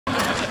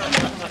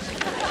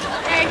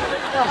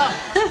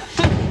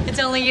Oh. It's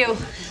only you.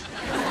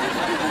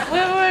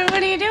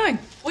 What are you doing?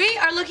 We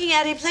are looking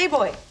at a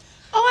Playboy.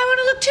 Oh, I want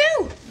to look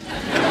too.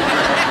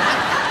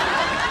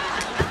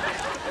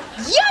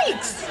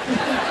 Yikes!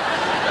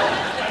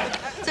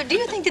 So do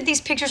you think that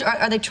these pictures,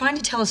 are they trying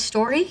to tell a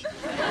story?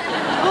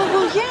 Oh,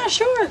 well, yeah,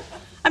 sure.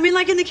 I mean,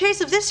 like in the case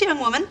of this young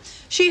woman,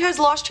 she has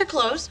lost her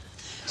clothes.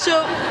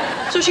 So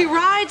she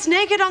rides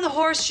naked on the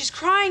horse. She's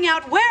crying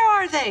out, "Where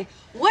are they?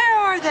 Where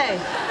are they?"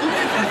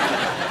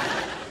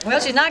 Well,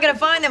 she's not gonna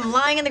find them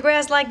lying in the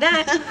grass like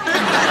that.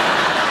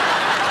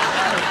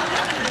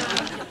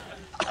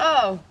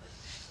 Oh,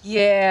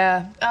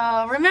 yeah.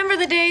 Remember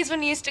the days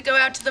when you used to go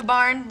out to the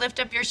barn, lift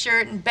up your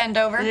shirt, and bend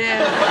over?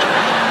 Yeah.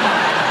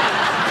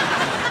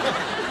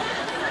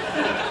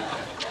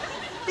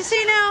 You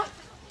see now,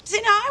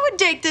 I would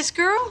date this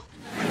girl.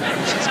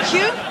 She's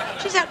cute.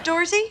 She's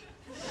outdoorsy.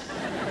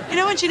 You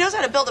know, and she knows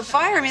how to build a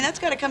fire. I mean, that's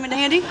got to come in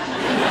handy.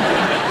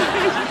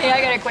 Hey,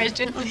 I got a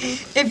question.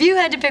 If you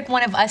had to pick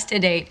one of us to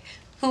date,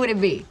 who would it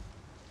be?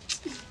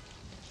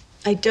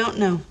 I don't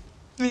know.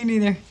 Me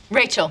neither.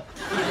 Rachel.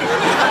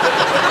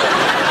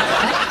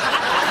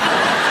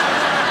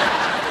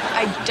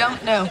 I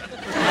don't know.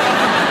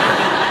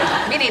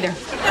 Me neither.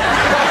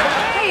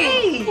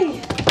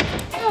 Hey!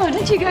 Oh,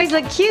 don't you guys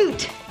look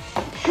cute?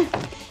 You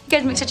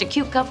guys make such a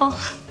cute couple.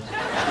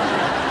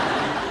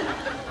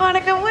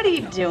 Monica, what are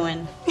you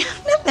doing?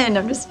 Nothing.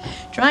 I'm just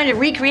trying to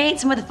recreate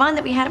some of the fun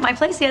that we had at my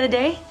place the other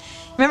day.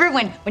 Remember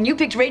when you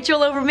picked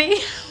Rachel over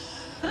me?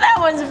 That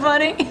was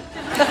funny.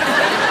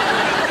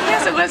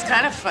 Yes, it was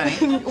kind of funny.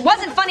 It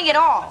wasn't funny at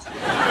all.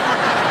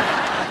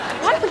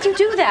 Why would you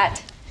do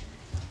that?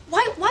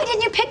 Why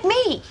didn't you pick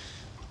me?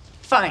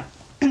 Fine.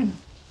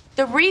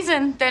 The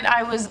reason that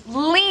I was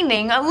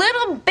leaning a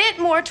little bit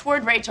more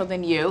toward Rachel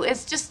than you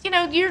is just, you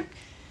know, you're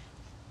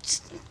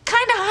just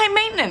kind of high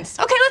maintenance.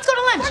 Okay, let's go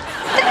to lunch.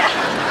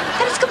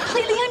 That is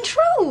completely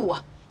untrue.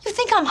 You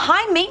think I'm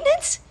high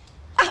maintenance?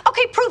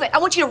 Okay, prove it. I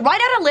want you to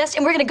write out a list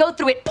and we're gonna go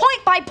through it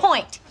point by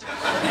point.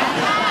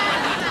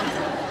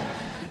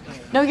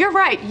 No, you're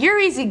right. You're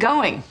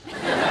easygoing.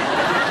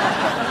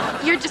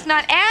 You're just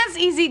not as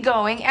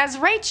easygoing as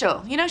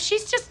Rachel. You know,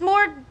 she's just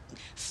more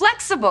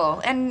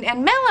flexible and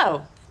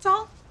mellow. That's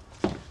all.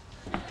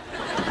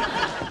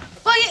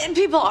 Well, yeah,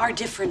 people are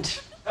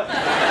different.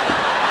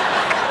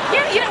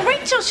 Yeah, you know,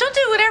 Rachel, she'll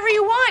do whatever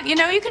you want. You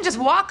know, you can just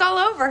walk all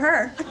over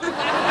her.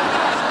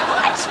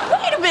 What?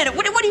 Wait a minute.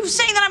 What are you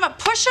saying, that I'm a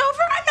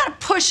pushover? I'm not a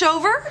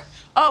pushover.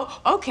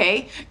 Oh,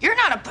 okay. You're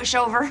not a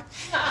pushover.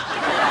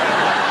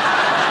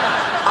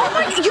 Oh,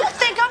 you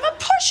think I'm a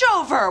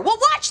pushover? Well,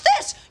 watch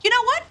this. You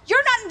know what?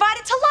 You're not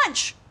invited to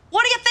lunch.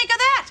 What do you think of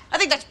that? I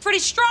think that's pretty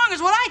strong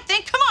is what I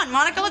think. Come on,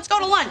 Monica, let's go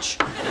to lunch.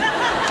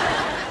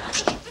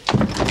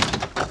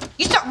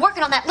 You start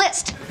working on that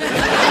list.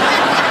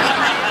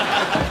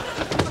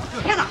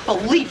 I cannot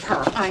believe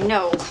her. I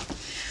know.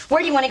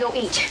 Where do you want to go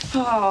eat?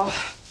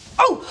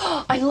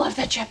 Oh, I love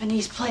that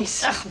Japanese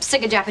place. Ugh, I'm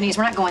sick of Japanese.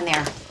 We're not going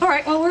there. All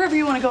right, well, wherever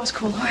you want to go is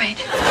cool. All right.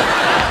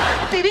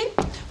 Phoebe,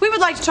 we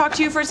would like to talk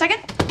to you for a second.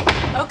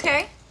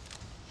 Okay.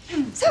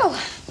 So,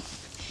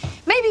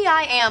 maybe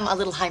I am a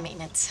little high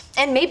maintenance.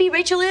 And maybe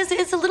Rachel is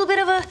a little bit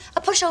of a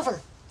pushover.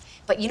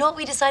 But you know what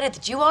we decided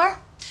that you are?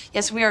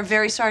 Yes, we are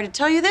very sorry to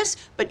tell you this,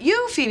 but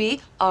you,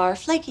 Phoebe, are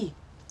flaky.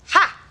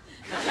 Ha!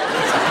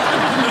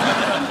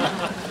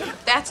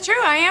 That's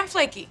true. I am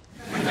flaky.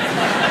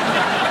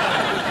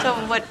 So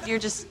what, you're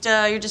just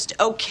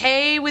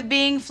okay with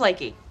being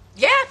flaky?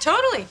 Yeah,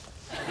 totally.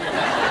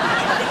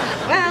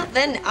 Well,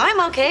 then I'm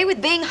okay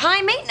with being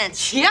high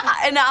maintenance. Yeah,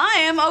 and I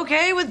am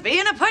okay with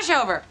being a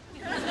pushover.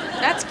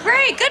 That's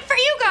great. Good for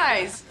you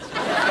guys.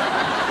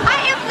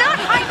 I am not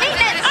high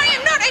maintenance. I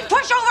am not a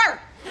pushover!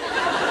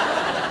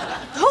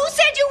 Who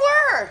said you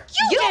were?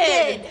 You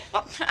did.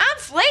 Well, I'm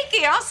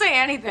flaky. I'll say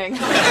anything.